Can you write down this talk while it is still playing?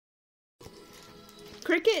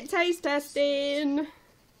Cricket taste testing.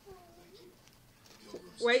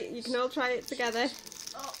 Wait, you can all try it together.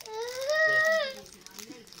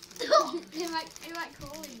 Who am I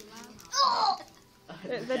calling you,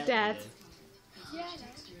 man? They're dead. Yeah,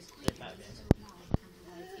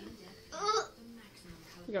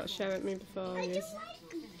 You got to show it me before. I Yes.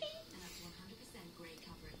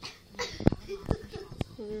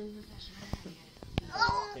 I'm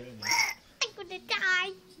gonna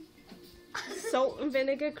die. Salt and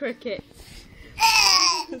vinegar crickets.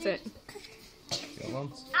 That's it.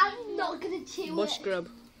 I'm not gonna chew Bush it. grub.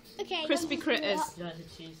 Okay. Crispy critters. Yeah, the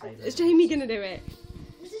cheese flavour. Is Jamie gonna do it?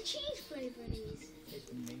 There's a cheese flavour in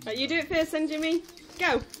these. Right, you do it first then, Jimmy.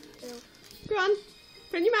 Go. Go on.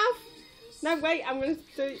 Put in your mouth. No, wait, I'm gonna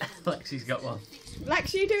do it. Lexi's got one.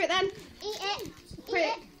 Lex, you do it then. Eat it. Put Eat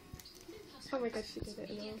it. it. Oh my god, she did it.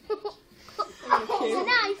 It's a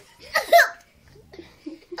knife.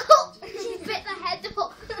 She bit the head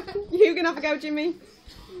off. You can have a go, Jimmy.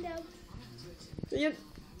 No. You,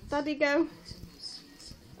 Daddy, go.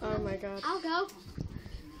 Oh my god. I'll go.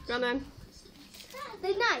 Go on then. The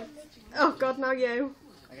knife. Oh god, now you.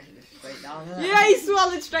 I guess it's straight down, isn't it? Yeah, he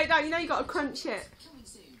swallowed straight down. You know you got to crunch it.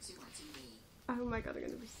 Oh my god, I'm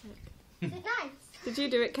gonna be sick. Is it nice? Did you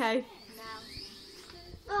do it, Kay? No.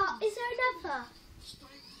 Oh, is there another?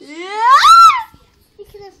 Yeah! You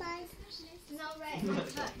can have mine. No, right.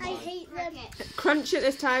 I hate them. Crunch it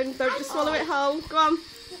this time. Don't just swallow it whole. Go on.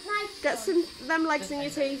 Knife. Get some them legs in your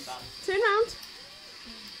teeth. Turn round.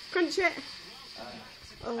 Crunch it.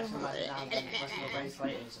 Oh. I can imagine now having a little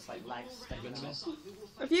bracelet and it's just like legs sticking to it.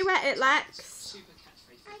 Have you wet it, Lex?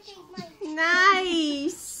 I think mine.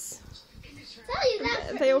 Nice. Tell you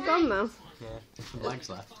that. Are they all gone now? Yeah, there's some legs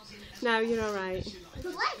left. No, you're alright. The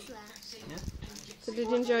legs left. Yeah. So did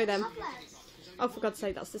you enjoy them? Have legs. Oh, for God's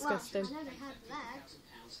sake, that's disgusting. Well, I never had legs.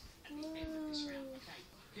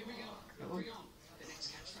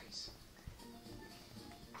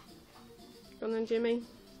 Go on then, Jimmy.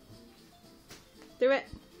 Do it.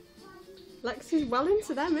 Lexi's well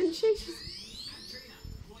into them, isn't she?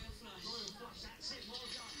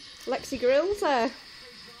 Lexi grills her.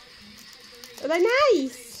 Are they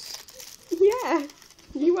nice? Yeah.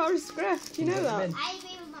 You are a scruff. Do you know that? I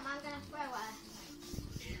agree with Mum. I'm gonna throw her.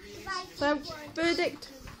 So, verdict.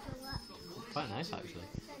 Quite nice actually.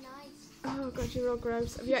 They're nice. Oh God, you're all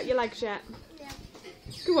gross. Have you ate your legs yet? Yeah.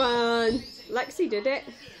 Go on. Lexi did it.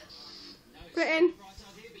 Put it in.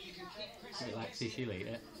 Lexi, she'll eat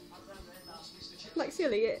it. Lexi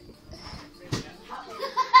will eat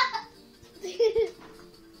it.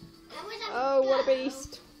 Oh, what a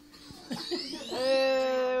beast.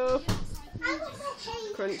 Oh.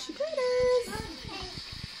 Crunchy critters.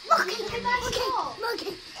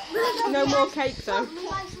 No more cake though.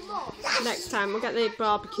 Next time we'll get the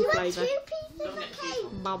barbecue flavour.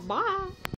 Bye bye.